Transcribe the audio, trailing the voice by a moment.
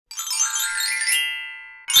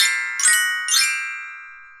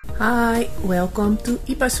Hi, welcome to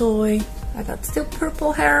Ipasoy. I got still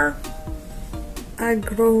purple hair. I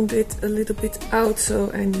grown it a little bit out,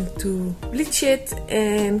 so I need to bleach it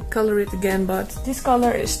and color it again, but this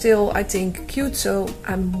color is still, I think, cute, so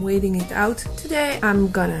I'm waiting it out. Today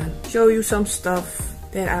I'm gonna show you some stuff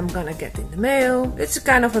that I'm gonna get in the mail. It's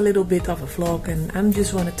kind of a little bit of a vlog, and I'm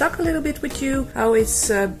just wanna talk a little bit with you how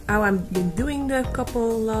I've been doing the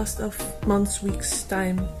couple last of months, weeks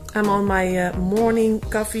time. I'm on my morning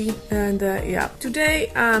coffee, and yeah,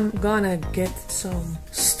 today I'm gonna get some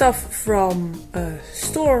stuff from a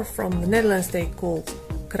store from the Netherlands they called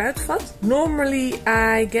THRIFT. Normally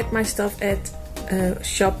I get my stuff at a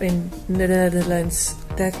shop in the Netherlands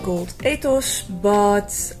that called Ethos,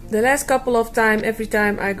 but the last couple of times, every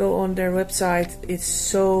time I go on their website, it's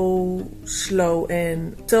so slow,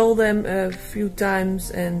 and tell them a few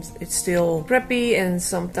times and it's still crappy, and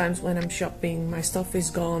sometimes when I'm shopping my stuff is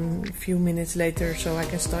gone a few minutes later, so I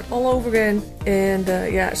can start all over again. And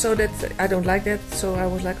yeah, so that I don't like that, so I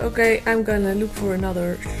was like, okay, I'm gonna look for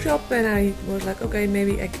another shop, and I was like, okay,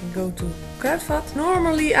 maybe I can go to THRIFT.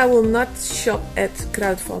 Normally I will not shop at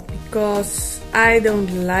THRIFT because I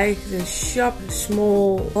don't like the shop,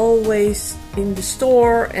 small hallways in the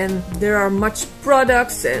store, and there are much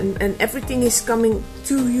products and everything is coming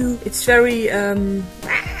to you. It's very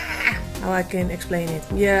how I can explain it.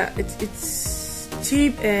 Yeah, it's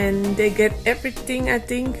cheap and they get everything, I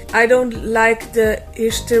think. I don't like the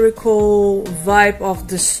hysterical vibe of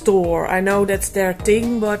the store. I know that's their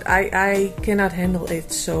thing, but I cannot handle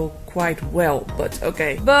it so quite well, but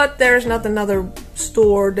okay. But there's not another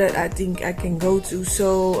store that I think I can go to,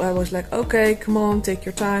 so I was like, okay, come on, take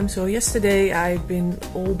your time. So yesterday I've been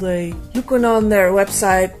all day looking on their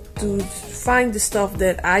website to find the stuff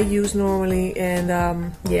that I use normally,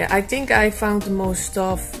 and yeah, I think I found the most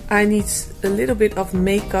stuff. I need a little bit of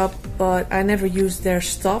makeup, but I never used their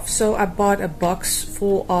stuff, so I bought a box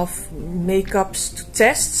full of makeups to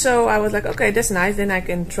test. So I was like, okay, that's nice, then I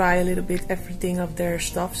can try a little bit everything of their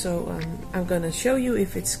stuff. So I'm gonna show you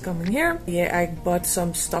if it's coming here. Yeah, I bought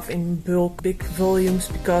some stuff in bulk, big volumes,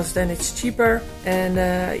 because then it's cheaper, and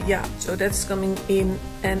yeah, so that's coming in.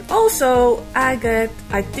 And also I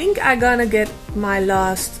think I'm gonna get my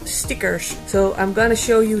last stickers, so I'm gonna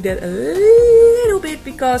show you that a little bit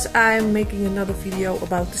because I'm making another video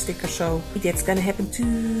about the stickers, so that's gonna happen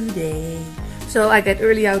today. So I get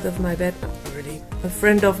early out of my bed, not early. A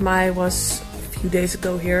friend of mine was a few days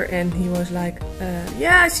ago here, and he was like,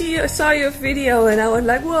 yeah, I saw your video, and I was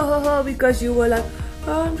like, whoa, because you were like,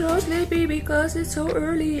 oh, I'm so sleepy because it's so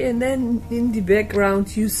early, and then in the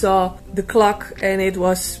background you saw the clock and it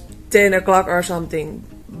was 10 o'clock or something.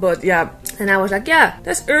 But yeah, and I was like, yeah,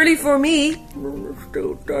 that's early for me. I'm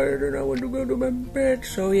still tired and I want to go to my bed.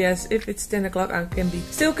 So yes, if it's 10 o'clock I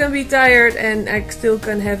still can be tired, and I still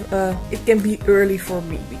can have it can be early for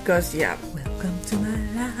me, because yeah, welcome to my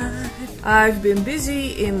life. I've been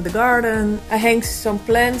busy in the garden. I hang some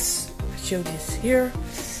plants. I'll show this here.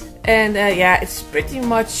 And yeah, it's pretty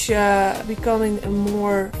much becoming a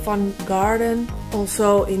more fun garden.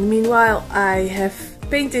 Also, in the meanwhile, I have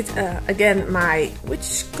painted again my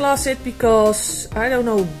witch closet, because I don't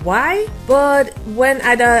know why, but when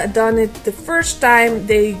I done it the first time,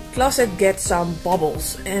 the closet gets some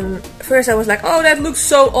bubbles, and first I was like, oh, that looks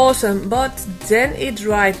so awesome, but then it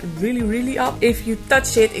dried really up. If you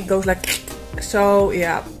touch it, it goes like, so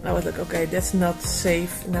yeah, I was like, okay, that's not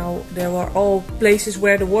safe. Now there are all places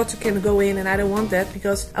where the water can go in, and I don't want that,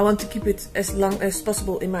 because I want to keep it as long as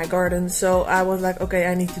possible in my garden. So I was like, okay,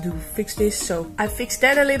 I need to fix this. So I fixed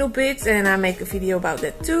that a little bit, and I make a video about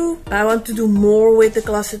that too. I want to do more with the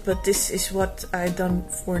closet, but this is what I done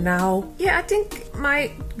for now. Yeah, I think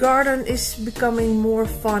my garden is becoming more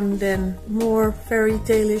fun, than more fairy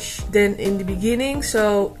tale-ish than in the beginning.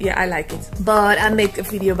 So yeah, I like it. But I make a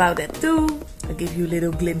video about that too. I give you a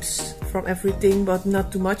little glimpse from everything, but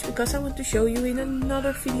not too much, because I want to show you in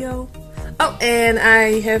another video. Oh, and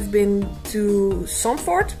I have been to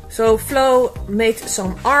Zandvoort. So Flo made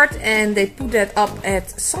some art and they put that up at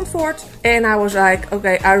Zandvoort. And I was like,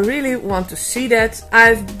 okay, I really want to see that.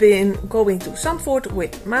 I've been going to Zandvoort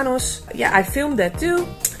with Manos. Yeah, I filmed that too.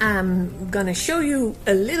 I'm gonna show you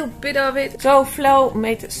a little bit of it. So Flo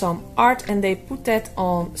made some art and they put that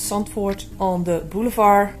on Zandvoort on the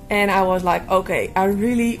boulevard. And I was like, okay, I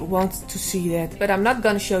really want to see that. But I'm not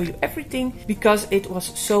gonna show you everything because it was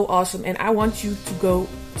so awesome. And I want you to go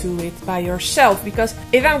to it by yourself, because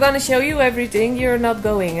if I'm gonna show you everything, you're not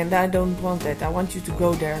going, and I don't want that. I want you to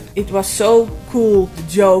go there. It was so cool. The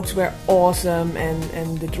jokes were awesome,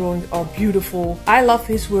 and the drawings are beautiful. I love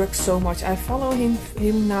his work so much. I follow him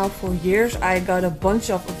now for years. I got a bunch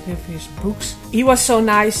of his books. He was so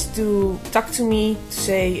nice to talk to me, to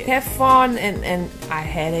say have fun, and I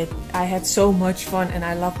had it. I had so much fun, and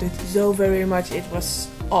I loved it so very much. It was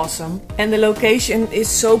awesome. And the location is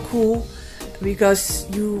so cool because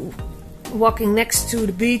you walking next to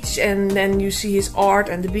the beach, and then you see his art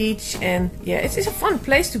and the beach, and yeah, it's a fun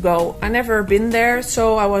place to go. I never been there,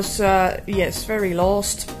 so I was yes, very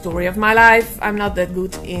lost. Story of my life. I'm not that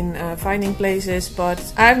good in finding places, but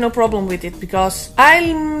I have no problem with it because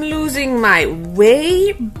I'm losing my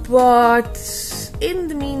way, but in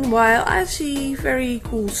the meanwhile I see very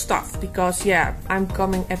cool stuff, because yeah, I'm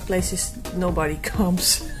coming at places nobody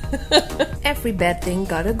comes. Every bad thing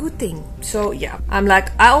got a good thing. So yeah, I'm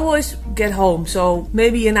like, I always get home, so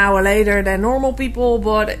maybe an hour later than normal people,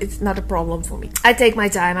 but it's not a problem for me. I take my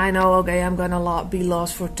time. I know, okay, I'm gonna be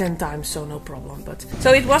lost for 10 times, so no problem. But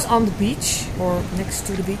so it was on the beach, or next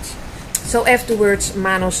to the beach. So afterwards,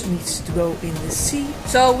 Manos needs to go in the sea.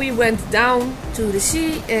 So we went down to the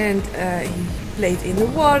sea, and he played in the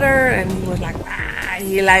water, and he was like,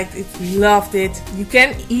 he liked it, he loved it. You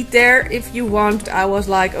can eat there if you want. I was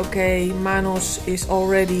like, okay, Manos is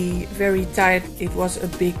already very tired. It was a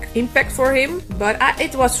big impact for him, but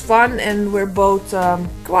it was fun, and we're both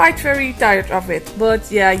quite very tired of it. But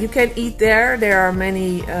yeah, you can eat there. There are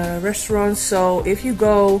many restaurants, so if you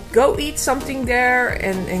go eat something there,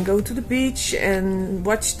 and go to the beach and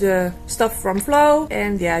watch the stuff from Flow,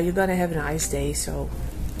 and yeah, you're gonna have a nice day. So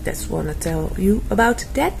that's what I tell you about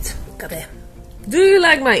that. Do you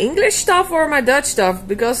like my English stuff or my Dutch stuff?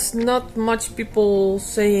 Because not much people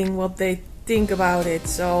saying what they think about it,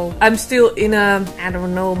 so I'm still in a I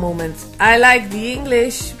don't know moment. I like the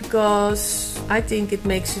English because I think it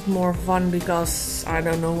makes it more fun, because I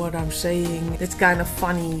don't know what I'm saying. It's kind of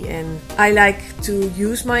funny, and I like to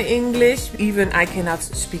use my English, even I cannot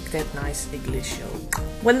speak that nice English. So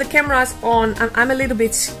when the camera's on, I'm a little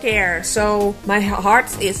bit scared, so my heart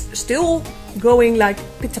is still going like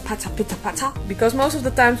pitta pata, because most of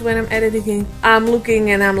the times when I'm editing, I'm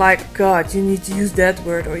looking and I'm like, God, you need to use that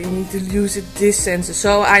word, or you need to use it this sense.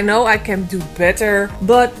 So I know I can do better,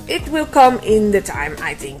 but it will come in the time,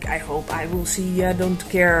 I think. I hope. I will see. I don't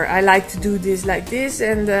care. I like to do this like this,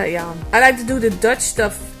 and yeah, I like to do the Dutch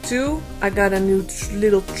stuff too. I got a new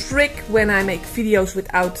little trick when I make videos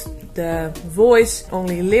without the voice,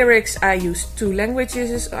 only lyrics. I use 2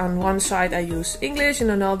 languages. On one side I use English, and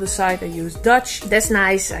on the other side I use Dutch. That's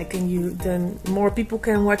nice. I can use, then more people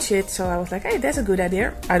can watch it. So I was like, hey, that's a good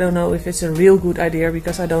idea. I don't know if it's a real good idea,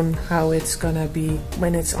 because I don't know how it's gonna be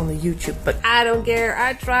when it's on the YouTube, but I don't care.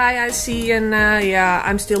 I try, I see, and yeah,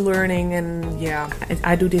 I'm still learning, and yeah,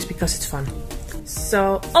 I do this because it's fun.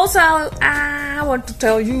 So also I want to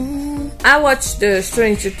tell you, I watched the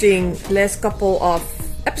Stranger Things last couple of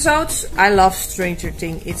episodes. I love Stranger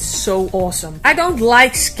Things. It's so awesome. I don't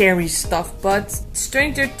like scary stuff, but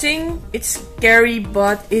Stranger Things, it's scary,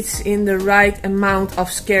 but it's in the right amount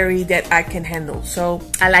of scary that I can handle. So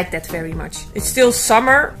I like that very much. It's still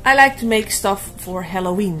summer. I like to make stuff for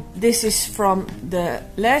Halloween. This is from the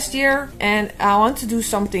last year, and I want to do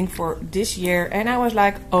something for this year, and I was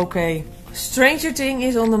like, okay, Stranger Things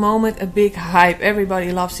is on the moment a big hype.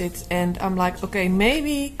 Everybody loves it, and I'm like, okay,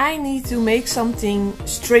 maybe I need to make something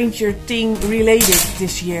Stranger Things related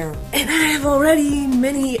this year. And I have already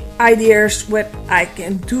many ideas what I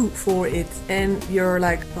can do for it. And you're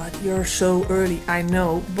like, but you're so early. I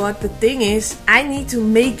know, but the thing is, I need to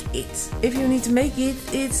make it. If you need to make it,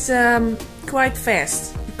 it's quite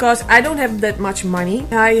fast, because I don't have that much money.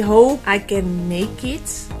 I hope I can make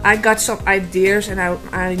it. I got some ideas, and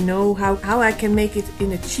I know how I can make it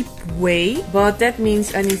in a cheap way, but that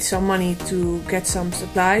means I need some money to get some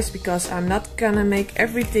supplies, because I'm not gonna make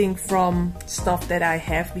everything from stuff that I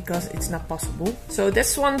have, because it's not possible. So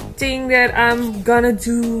that's one thing that I'm gonna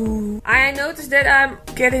do. I noticed that I'm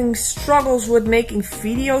getting struggles with making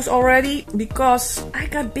videos already, because I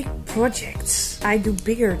got big projects. I do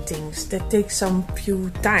bigger things that take some few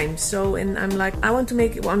times. So, and I'm like, I want to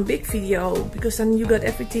make one big video, because then you got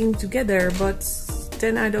everything together, but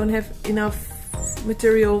then I don't have enough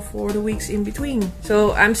material for the weeks in between.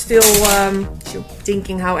 So I'm still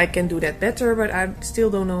thinking how I can do that better, but I still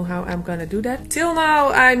don't know how I'm gonna do that. Till now,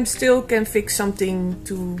 I still can fix something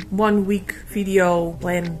to 1 week video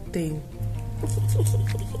plan thing.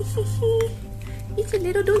 It's a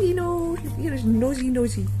little doggy nose. Here's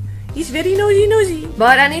nosy. He's very nosy.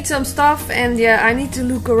 But I need some stuff, and yeah, I need to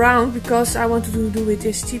look around because I want to do it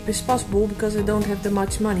as cheap as possible because I don't have that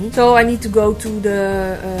much money. So I need to go to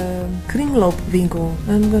the kringloopwinkel.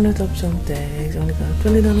 I'm gonna top some tags. Only got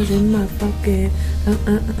 $20 in my pocket.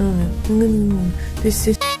 This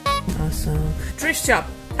is awesome. Thrift shop.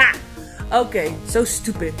 Ha! Okay, so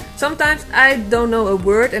stupid. Sometimes I don't know a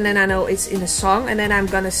word and then I know it's in a song and then I'm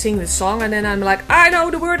gonna sing the song and then I'm like, I know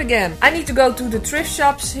the word again. I need to go to the thrift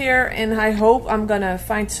shops here and I hope I'm gonna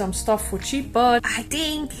find some stuff for cheap, but I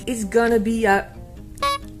think it's gonna be a...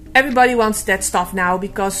 Everybody wants that stuff now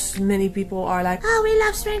because many people are like, oh, we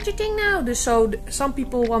love Stranger Things now. So some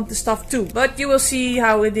people want the stuff too. But you will see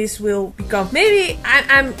how this will become. Maybe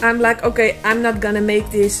I'm like, okay, I'm not gonna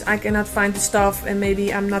make this. I cannot find the stuff and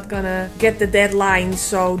maybe I'm not gonna get the deadline.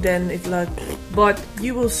 So then it's like, but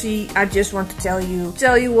you will see. I just want to tell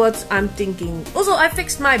you what I'm thinking. Also, I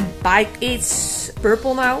fixed my bike. It's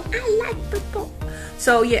purple now. I like purple.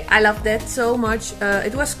 So yeah, I love that so much.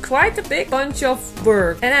 It was quite a big bunch of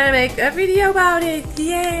work. And I make a video about it.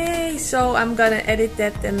 Yay! So I'm gonna edit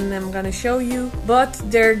that and I'm gonna show you. But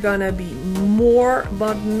there gonna be more,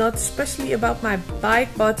 but not especially about my bike,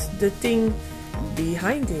 but the thing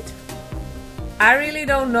behind it. I really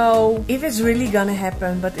don't know if it's really gonna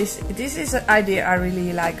happen, but this is an idea I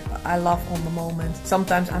really like. I love on the moment.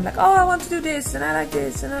 Sometimes I'm like, oh, I want to do this, and I like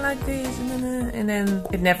this, and I like this, and then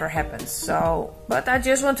it never happens. So, but I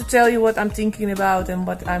just want to tell you what I'm thinking about and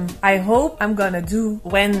what I hope I'm gonna do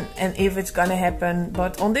when and if it's gonna happen.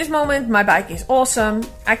 But on this moment, my bike is awesome.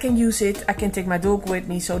 I can use it. I can take my dog with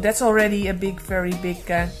me, so that's already a big, very big.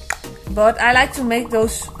 But I like to make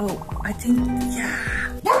those. Oh, I think yeah.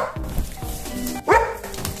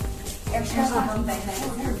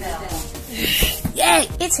 Yay!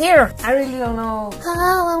 It's here! I really don't know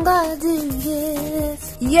how I'm gonna do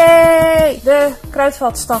this. Yay! The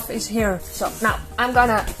kruidvat stuff is here. So now I'm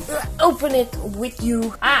gonna open it with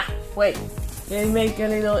you. Ah, wait. They make a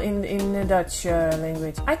little in the Dutch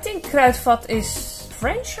language. I think kruidvat is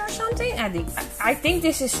French or something. I think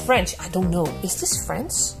this is French. I don't know. Is this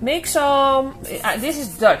French? Make some... this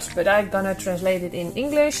is Dutch, but I'm gonna translate it in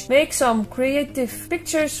English. Make some creative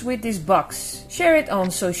pictures with this box. Share it on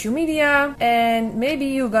social media and maybe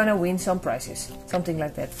you're gonna win some prizes. Something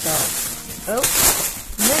like that. So,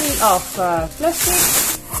 many of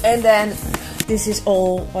plastic. And then this is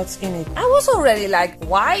all what's in it. I was already like,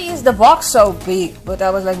 why is the box so big? But I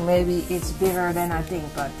was like, maybe it's bigger than I think.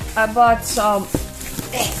 But I bought some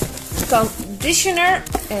conditioner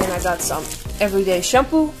and I got some everyday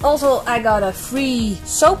shampoo. Also, I got a free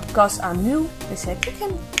soap because I'm new. They said you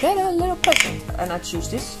can get a little present, and I choose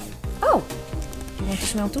this. Oh, you want to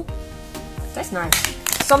smell too? That's nice.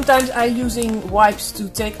 Sometimes I'm using wipes to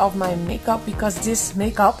take off my makeup because this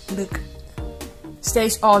makeup, look,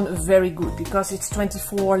 stays on very good because it's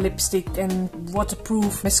 24 lipstick and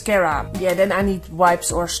waterproof mascara. Yeah, then I need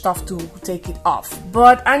wipes or stuff to take it off.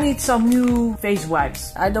 But I need some new face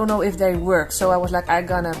wipes. I don't know if they work, so I was like, I'm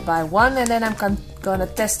gonna buy one and then I'm gonna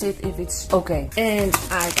test it if it's okay. And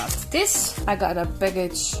I got this. I got a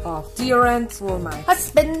package of deodorant for my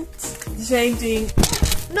husband. The same thing.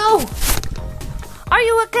 No! Are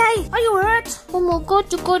you okay? Are you hurt? Oh my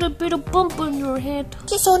god, you got a bit of bump on your head.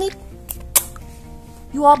 Kiss on it.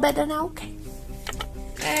 You all better now? Okay.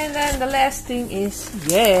 And then the last thing is,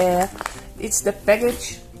 yeah, it's the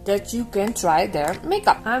package that you can try their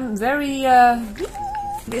makeup. I'm very,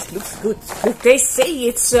 this looks good. They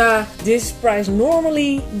say it's this price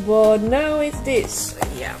normally, but now it's this.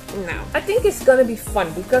 Yeah, now. I think it's gonna be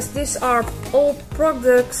fun because these are all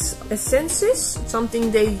products, essences.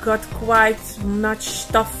 Something they got quite much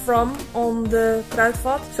stuff from on the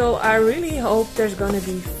kruidvat. So I really hope there's gonna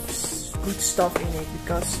be good stuff in it,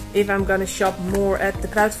 because if I'm gonna shop more at the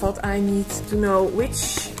kruidvat, I need to know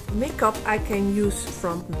which makeup I can use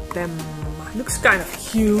from them. Looks kind of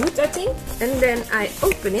cute, I think. And then I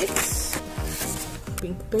open it,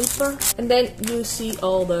 pink paper, and then you see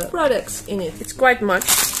all the products in it. It's quite much.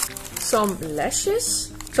 Some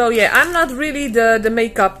lashes. So yeah, I'm not really the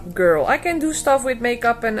makeup girl. I can do stuff with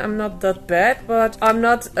makeup and I'm not that bad, but I'm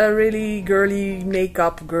not a really girly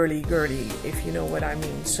makeup girly, if you know what I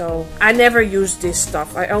mean. So I never use this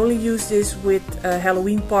stuff. I only use this with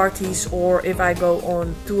Halloween parties or if I go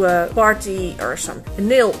on to a party or something. A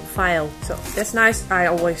nail file. So that's nice. I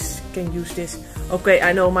always can use this. Okay,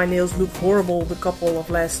 I know my nails look horrible the couple of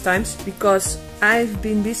last times because I've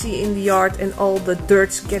been busy in the yard and all the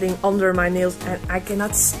dirt's getting under my nails and I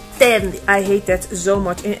cannot stand it. I hate that so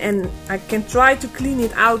much, and I can try to clean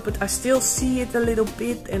it out but I still see it a little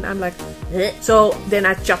bit and I'm like, eh. So then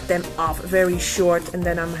I chop them off very short and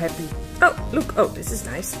then I'm happy. Oh, look. Oh, this is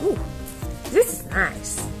nice. Ooh, this is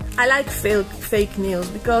nice. I like fake nails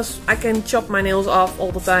because I can chop my nails off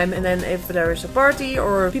all the time, and then if there is a party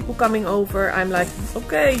or people coming over, I'm like,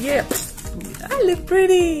 okay, yeah, I look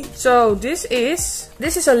pretty. So this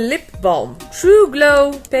is a lip balm. True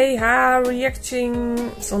Glow pH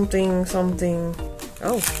reacting something.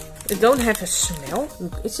 Oh, it don't have a smell.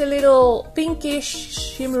 Look, it's a little pinkish,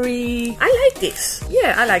 shimmery. I like this.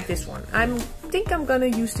 Yeah, I like this one. I think I'm gonna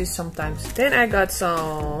use this sometimes. Then I got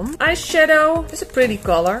some eyeshadow. It's a pretty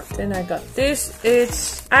color. Then I got this.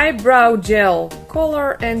 It's eyebrow gel,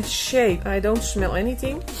 color and shape. I don't smell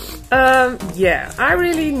anything. Yeah, I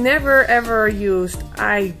really never ever used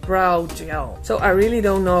eyebrow gel, so I really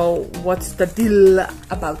don't know what's the deal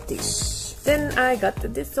about this. Then I got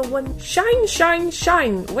this one,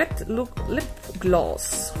 Shine Wet Look Lip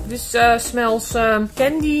Gloss. This smells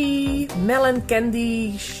candy, melon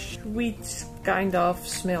candy, sweet kind of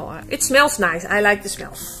smell. It smells nice. I like the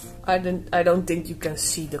smell. I don't think you can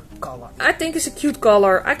see the color. I think it's a cute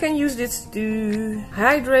color. I can use this to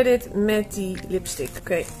hydrated matte lipstick.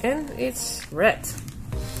 Okay, and it's red.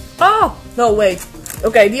 Oh, no, wait.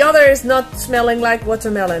 Okay, the other is not smelling like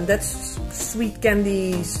watermelon. That's sweet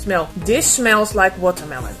candy smell. This smells like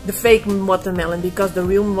watermelon. The fake watermelon, because the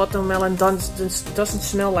real watermelon doesn't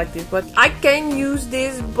smell like this. But I can use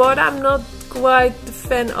this, but I'm not quite a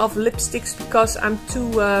fan of lipsticks because I'm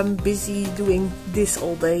too busy doing this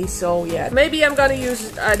all day. So yeah, maybe I'm gonna use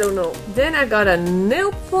it, I don't know. Then I got a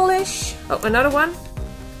nail polish. Oh, another one.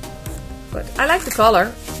 But I like the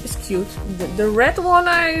color. It's cute. The red one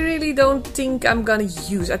I really don't think I'm gonna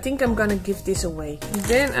use. I think I'm gonna give this away.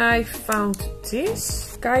 Then I found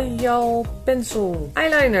this Kajal pencil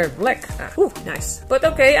eyeliner, black. Ooh, nice. But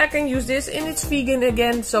okay, I can use this, and it's vegan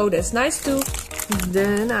again, so that's nice too.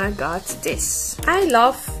 Then I got this. I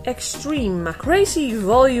Love Extreme Crazy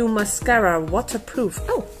Volume Mascara, waterproof.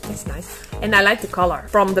 Oh, that's nice. And I like the color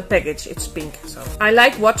from the package. It's pink, so I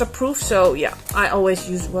like waterproof. So yeah, I always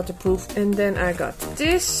use waterproof. And then I got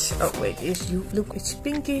this. Oh wait, look, it's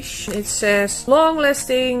pinkish. It says long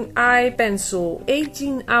lasting eye pencil,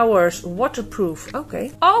 18 hours, waterproof.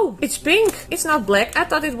 Okay. Oh, it's pink. It's not black. I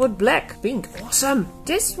thought it was black. Pink. Awesome.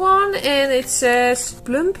 This one, and it says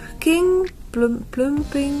plumpkin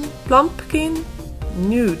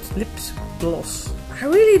nude lips gloss. I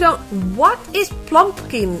really don't. What is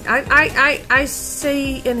plumpkin? I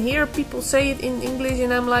say and hear people say it in English,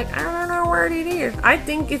 and I'm like, I don't know where it is. I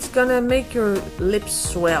think it's gonna make your lips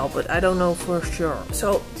swell, but I don't know for sure.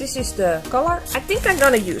 So this is the color. I think I'm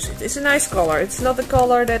gonna use it. It's a nice color. It's not a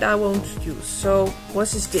color that I won't use. So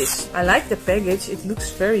what is this? I like the package. It looks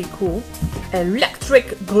very cool.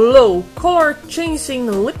 Electric Glow color changing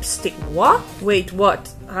lipstick. What? Wait, what?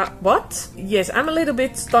 What? Yes, I'm a little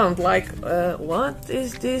bit stunned. Like, what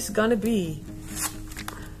is this gonna be?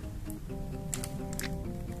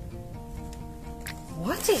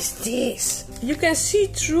 What is this? You can see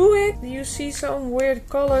through it. You see some weird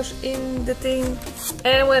colors in the thing.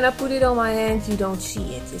 And when I put it on my hand, you don't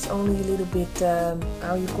see it. It's only a little bit,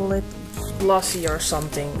 how you call it? Glossy or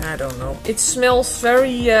something. I don't know. It smells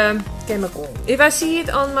very chemical. If I see it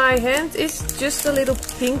on my hand, it's just a little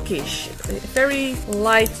pinkish. Very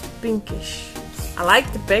light pinkish. I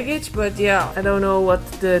like the package, but yeah, I don't know what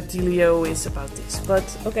the dealio is about this. But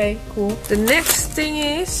okay, cool. The next thing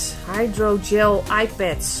is hydrogel eye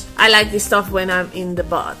pads. I like this stuff when I'm in the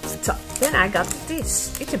bathtub. Then I got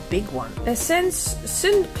this. It's a big one. Essence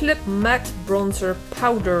Sun Club Matte Bronzer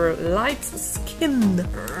Powder Light Skin.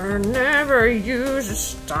 I never use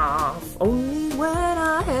stuff, only when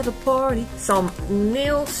I have a party. Some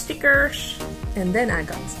nail stickers. And then I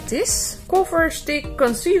got this cover stick,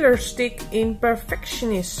 concealer stick in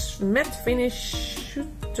Perfectionist matte finish,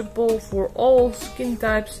 suitable for all skin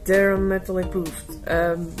types, dermatologically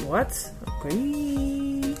approved. What?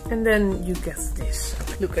 Okay. And then you get this.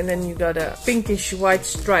 Look, and then you got a pinkish white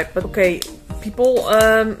stripe. But okay, people,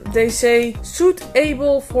 they say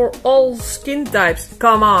suitable for all skin types.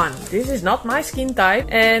 Come on, this is not my skin type.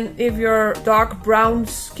 And if you're dark brown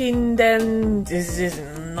skin, then this is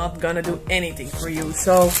not gonna do anything for you.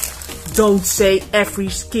 So don't say every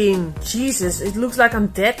skin. Jesus, it looks like I'm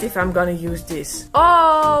dead if I'm gonna use this.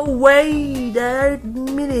 Oh, wait a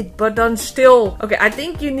minute. But then still. Okay, I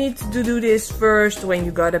think you need to do this first when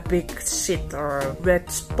you got a big zit or a red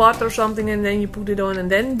spot or something, and then you put it on, and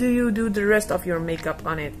then you do the rest of your makeup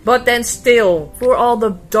on it. But then still, for all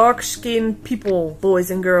the dark skinned people,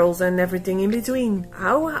 boys and girls and everything in between,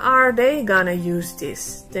 how are they gonna use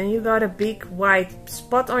this? Then you got a big white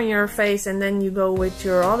spot on your face, and then you go with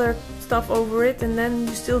your other stuff over it, and then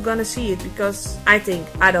you're still gonna see it, because I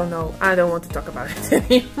don't know, I don't want to talk about it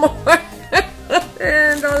anymore.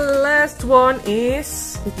 And the last one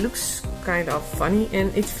is, it looks kind of funny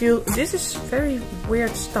and it feels, this is very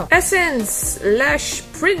weird stuff. Essence Lash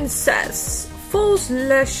Princess False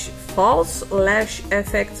Lash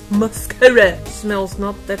Effect Mascara. Smells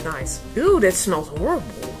not that nice. Ooh, that smells horrible.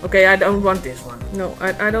 Okay, I don't want this one. No,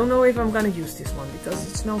 I don't know if I'm gonna use this one because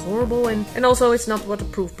it smells horrible and also it's not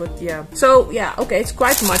waterproof, but yeah. So yeah, okay, it's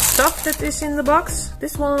quite much stuff that is in the box.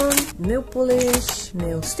 This one, nail polish,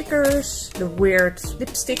 nail stickers, the weird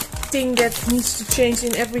lipstick thing that needs to change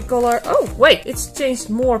in every color. Oh, wait, it's changed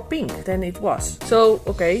more pink than it was. So,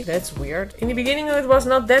 okay, that's weird. In the beginning it was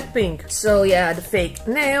not that pink. So yeah, the fake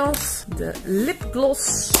nails, the lip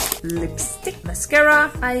gloss, lipstick,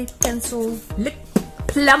 mascara, eye pencil, lip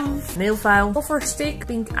plum, nail file, cover stick,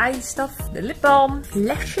 pink eye stuff, the lip balm,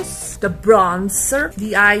 lashes, the bronzer,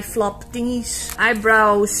 the eye flop thingies,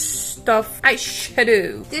 eyebrow stuff,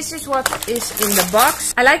 eyeshadow. This is what is in the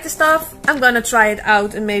box. I like the stuff. I'm gonna try it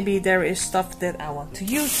out and maybe there is stuff that I want to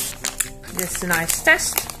use. This is a nice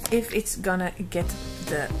test. If it's gonna get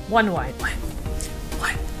the one wipe.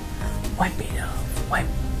 Wipe it off. Wipe.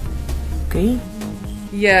 Okay.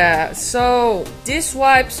 Yeah, so these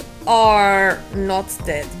wipes are not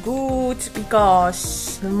that good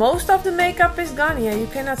because most of the makeup is gone. Yeah, you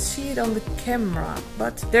cannot see it on the camera,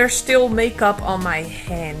 but there's still makeup on my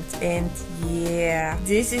hand, and yeah,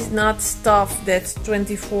 this is not stuff that's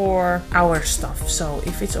 24-hour stuff. So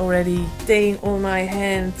if it's already staying on my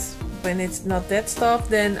hand when it's not that stuff,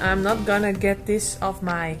 then I'm not gonna get this off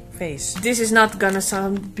my face. This is not gonna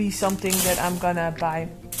be something that I'm gonna buy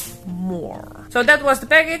more. So that was the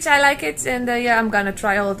package. I like it, and yeah, I'm gonna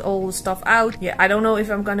try all the stuff out. Yeah, I don't know if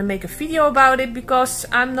I'm gonna make a video about it because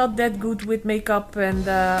I'm not that good with makeup, and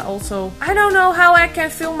also I don't know how I can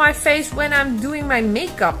film my face when I'm doing my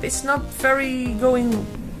makeup. It's not very going.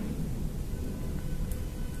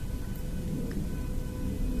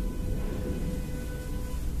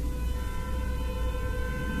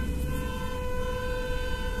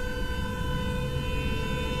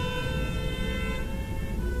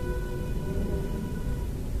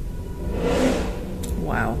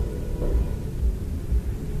 Wow.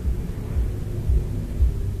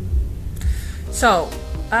 So,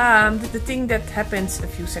 the thing that happens a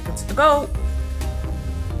few seconds ago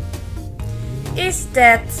is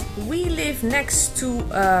that we live next to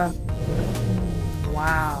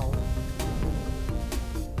wow.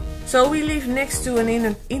 So we live next to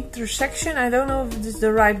an intersection. I don't know if this is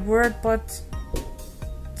the right word, but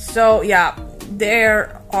so yeah,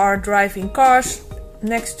 there are driving cars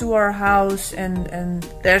next to our house, and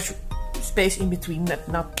there's space in between,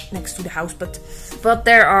 not next to the house, but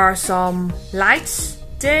there are some lights.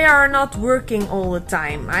 They are not working all the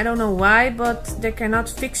time. I don't know why, but they cannot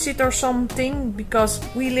fix it or something, because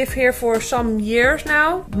we live here for some years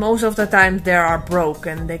now. Most of the time they are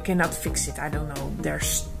broken. They cannot fix it. I don't know. They're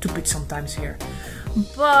stupid sometimes here.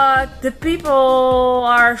 But the people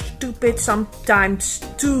are stupid sometimes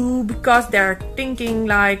too, because they're thinking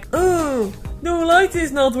like, oh, the light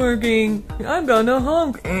is not working, I'm gonna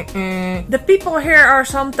honk. The people here are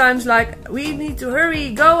sometimes like, we need to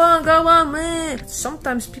hurry, go on, man.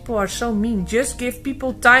 Sometimes people are so mean. Just give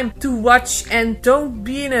people time to watch and don't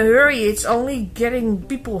be in a hurry. It's only getting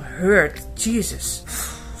people hurt. Jesus.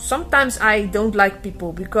 Sometimes I don't like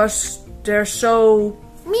people because they're so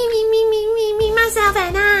me, myself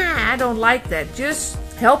and I don't like that. Just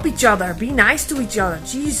help each other, be nice to each other,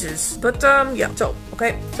 Jesus. But yeah, so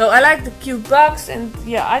okay, so I like the cute box, and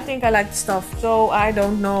yeah, I think I like the stuff. So I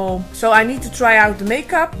don't know, so I need to try out the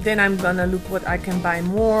makeup, then I'm gonna look what I can buy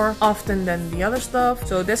more often than the other stuff.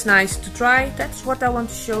 So that's nice to try. That's what I want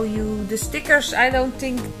to show you. The stickers, I don't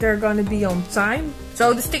think they're gonna be on time.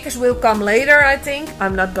 So the stickers will come later, I think.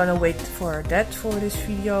 I'm not gonna wait for that for this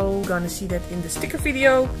video. You're gonna see that in the sticker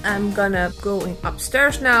video. I'm gonna go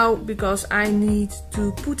upstairs now because I need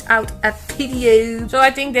to put out a video. So I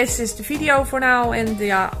think this is the video for now, and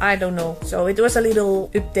yeah, I don't know. So it was a little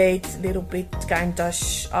update, a little bit kind of,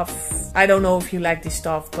 I don't know if you like this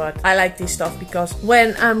stuff, but I like this stuff because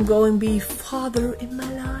when I'm going to be father in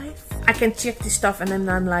my life, I can check this stuff and then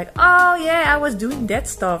I'm like, oh yeah, I was doing that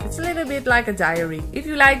stuff. It's a little bit like a diary. If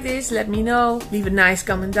you like this, let me know. Leave a nice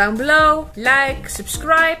comment down below. Like,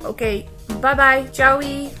 subscribe. Okay, bye bye. Ciao.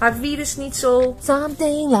 Auf Wiedersehen.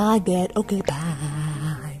 Something like that. Okay, bye.